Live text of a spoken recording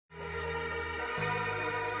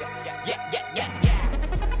Hey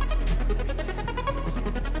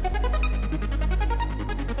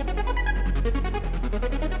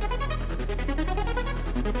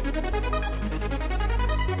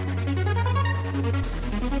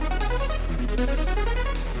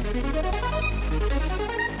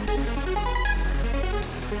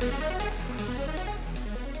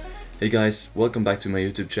guys, welcome back to my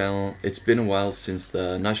YouTube channel. It's been a while since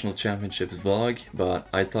the National Championships vlog, but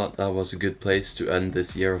I thought that was a good place to end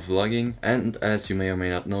this year of vlogging. And as you may or may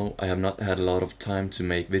not know, I have not had a lot of time to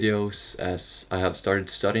make videos as I have started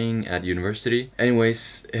studying at university.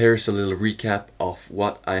 Anyways, here's a little recap of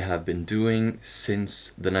what I have been doing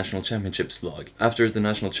since the National Championships vlog. After the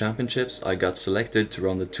National Championships, I got selected to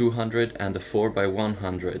run the 200 and the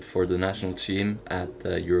 4x100 for the national team at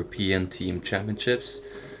the European Team Championships.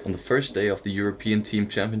 On the first day of the European Team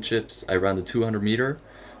Championships, I ran the 200 meter.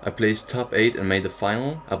 I placed top 8 and made the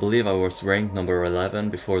final. I believe I was ranked number 11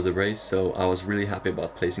 before the race, so I was really happy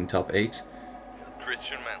about placing top 8.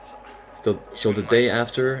 So the day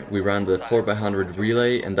after, we ran the 4x100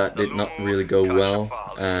 relay, and that did not really go well.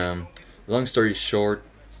 Long story short,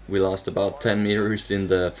 we lost about 10 meters in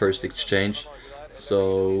the first exchange,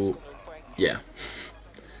 so yeah.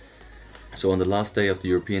 So on the last day of the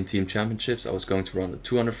European Team Championships, I was going to run the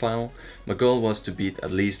 200 final. My goal was to beat at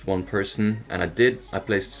least one person, and I did. I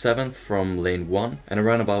placed 7th from lane 1, and I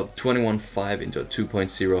ran about 21.5 into a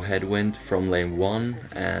 2.0 headwind from lane 1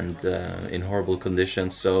 and in horrible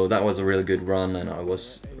conditions. So that was a really good run, and I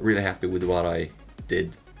was really happy with what I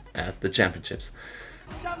did at the championships.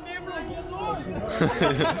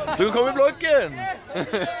 Du kom I blocken!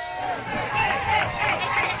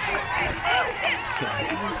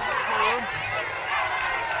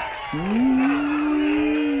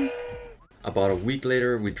 About a week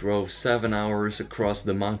later, we drove 7 hours across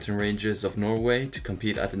the mountain ranges of Norway to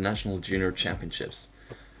compete at the National Junior Championships.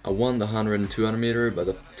 I won the 100 and 200 meter, but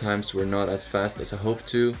the times were not as fast as I hoped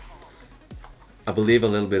to. I believe a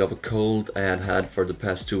little bit of a cold I had had for the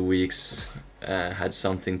past 2 weeks had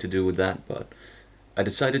something to do with that, but I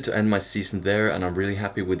decided to end my season there, and I'm really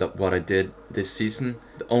happy with what I did this season.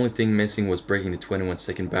 The only thing missing was breaking the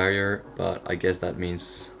 21-second barrier, but I guess that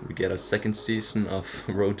means we get a second season of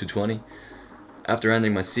Road to 20. After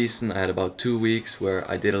ending my season, I had about 2 weeks where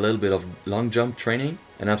I did a little bit of long jump training,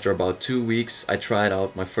 and after about 2 weeks I tried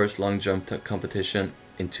out my first long jump competition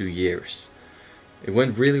in 2 years. It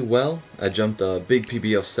went really well. I jumped a big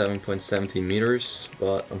PB of 7.17 meters,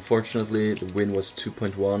 but unfortunately the wind was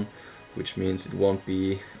 2.1, which means it won't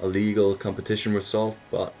be a legal competition result,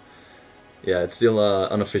 but yeah, it's still an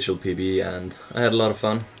unofficial PB, and I had a lot of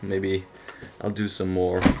fun. Maybe I'll do some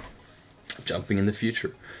more jumping in the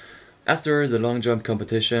future. After the long jump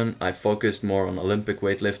competition, I focused more on Olympic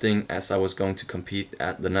weightlifting, as I was going to compete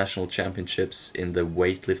at the national championships in the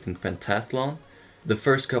weightlifting pentathlon. The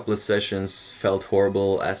first couple of sessions felt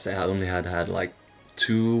horrible, as I only had like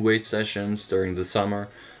 2 weight sessions during the summer.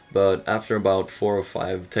 But after about 4 or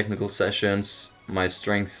 5 technical sessions, my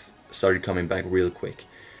strength started coming back real quick.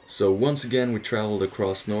 So once again we traveled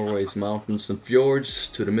across Norway's mountains and fjords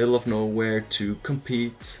to the middle of nowhere to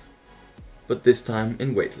compete, but this time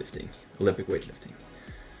in weightlifting, Olympic weightlifting.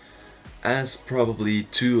 As probably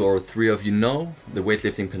 2 or 3 of you know, the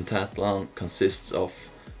weightlifting pentathlon consists of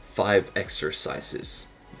 5 exercises: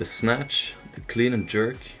 the snatch, the clean and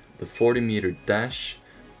jerk, the 40-meter dash,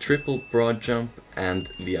 triple broad jump, and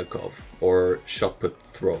liakov, or shot put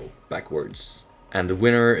throw backwards. And the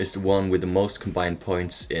winner is the one with the most combined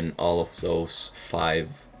points in all of those 5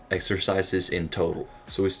 exercises in total.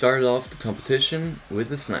 So we started off the competition with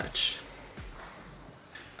the snatch.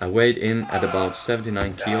 I weighed in at about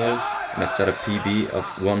 79 kilos and I set a PB of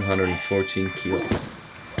 114 kilos.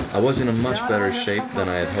 I was in a much better shape than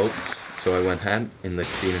I had hoped, so I went ham in the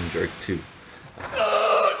clean and jerk too.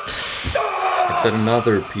 I set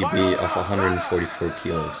another PB of 144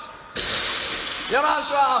 kilos.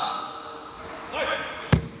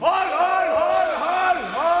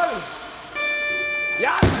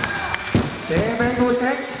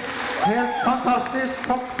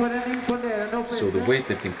 So the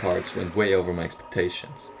weightlifting parts went way over my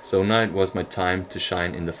expectations. So now it was my time to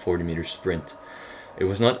shine in the 40-meter sprint. It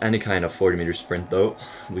was not any kind of 40-meter sprint though.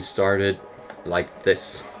 We started like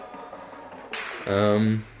this.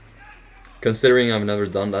 Considering I've never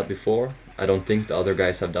done that before, I don't think the other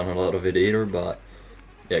guys have done a lot of it either, but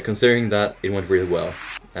yeah, considering that, it went really well.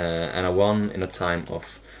 And I won in a time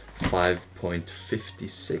of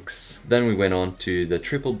 5.56. Then we went on to the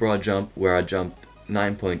triple broad jump, where I jumped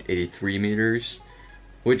 9.83 meters,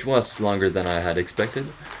 which was longer than I had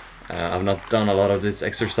expected. I've not done a lot of this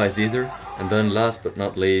exercise either. And then last but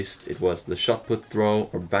not least, it was the shot put throw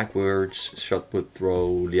or backwards shot put throw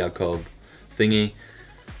Liakov thingy,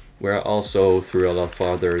 where I also threw a lot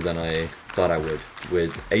farther than I thought I would,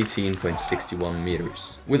 with 18.61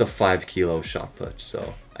 meters with a 5 kilo shot put.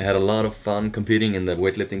 So I had a lot of fun competing in the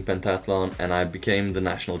weightlifting pentathlon and I became the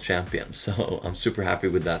national champion, so I'm super happy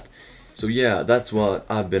with that. So yeah, that's what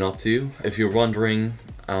I've been up to. If you're wondering,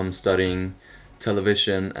 I'm studying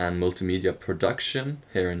television and multimedia production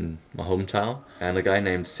here in my hometown, and a guy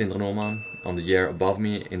named Sindre Normann on the year above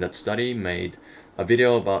me in that study made a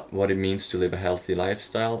video about what it means to live a healthy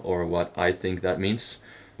lifestyle, or what I think that means.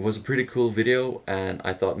 It was a pretty cool video and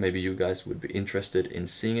I thought maybe you guys would be interested in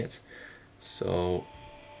seeing it. So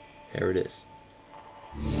here it is.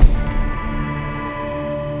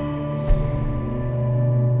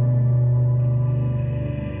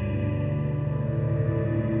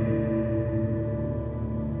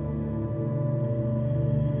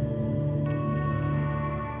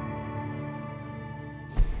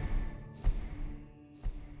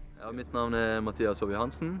 Ja, mitt navn er Mathias Hove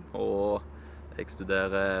Johansen, og jeg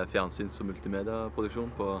studerer fjernsyns- og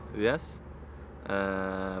multimediaproduksjon på UiS.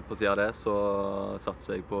 På siden av det så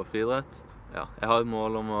satser jeg på friidrett. Ja, jeg har et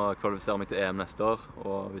mål om å kvalifisere meg til EM neste år,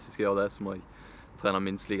 og hvis jeg skal gjøre det så må jeg trene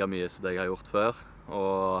minst like mye som det jeg har gjort før.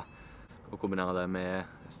 Og kombinere det med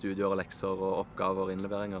studier, lekser og oppgaver og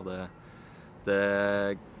innleveringer. Det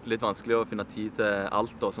er litt vanskelig å finne tid til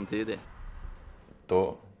alt da samtidig.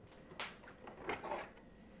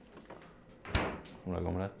 Hvordan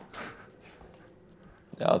går det?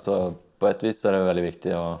 Ja, altså på et vis er det veldig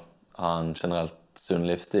viktig å ha en generelt sunn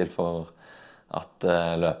livsstil for at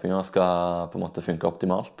løpinga skal på en måte funke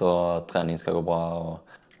optimalt og trening skal gå bra.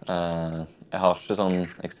 Jeg har ikke sånn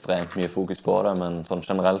ekstremt mye fokus på det, men sånn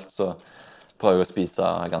generelt så prøver jeg å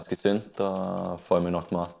spise ganske sunt og få i meg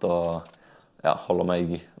nok mat og ja, holde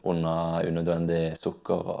meg unna unødvendig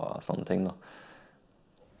sukker og sånne ting da.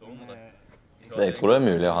 Jeg tror det er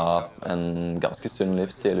mulig å ha en ganske sunn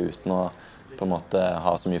livsstil uten å på en måte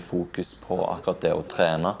ha så mye fokus på akkurat det å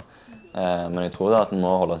trene. Men jeg tror det at en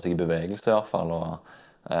må holde seg i bevegelse i hvert fall.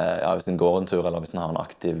 Og ja, hvis en går en tur eller hvis en har en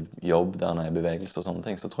aktiv jobb der en er i bevegelse og sånne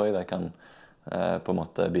ting, så tror jeg det kan på en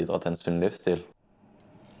måte bidra til en sunn livsstil.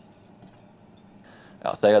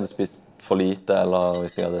 Ja, så jeg hadde spist for lite eller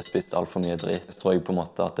hvis jeg hadde spist alt for mye dritt, så tror jeg på en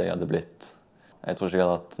måte at jeg hadde blitt... Jeg tror ikke jeg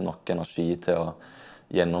hadde hatt nok energi til å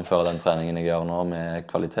gjennomføre den treningen jeg gjør nå med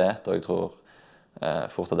kvalitet, og jeg tror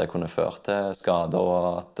fort at det kunne ført til skader,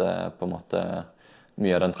 og at på en måte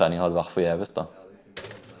mye av den treningen hadde vært forgjeves da.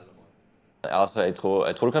 Ja, altså jeg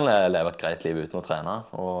tror du kan leve et greit liv uten å trene,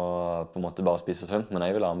 og på en måte bare spise sunt, men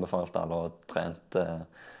jeg vil anbefale alle å trene,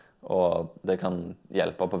 og det kan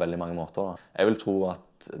hjelpe på veldig mange måter da. Jeg vil tro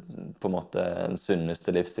at på en måte den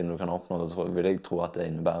sunneste livsstilen du kan oppnå, da vil jeg tro at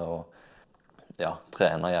det innebærer å ja,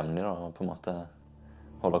 trene jevnlig da, og på en måte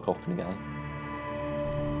holde kroppen i gang.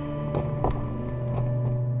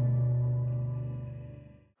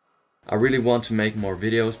 I really want to make more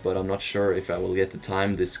videos, but I'm not sure if I will get the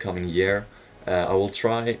time this coming year. I will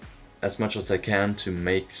try as much as I can to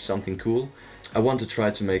make something cool. I want to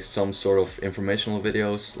try to make some sort of informational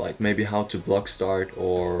videos, like maybe how to block start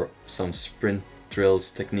or some sprint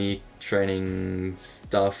drills, technique, training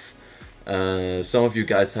stuff. Some of you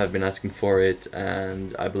guys have been asking for it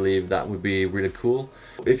and I believe that would be really cool.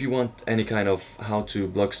 If you want any kind of how to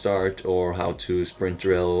block start or how to sprint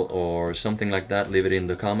drill or something like that, leave it in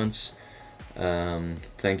the comments.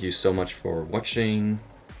 Thank you so much for watching,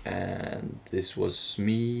 and this was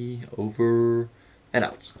me, over and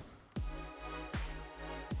out.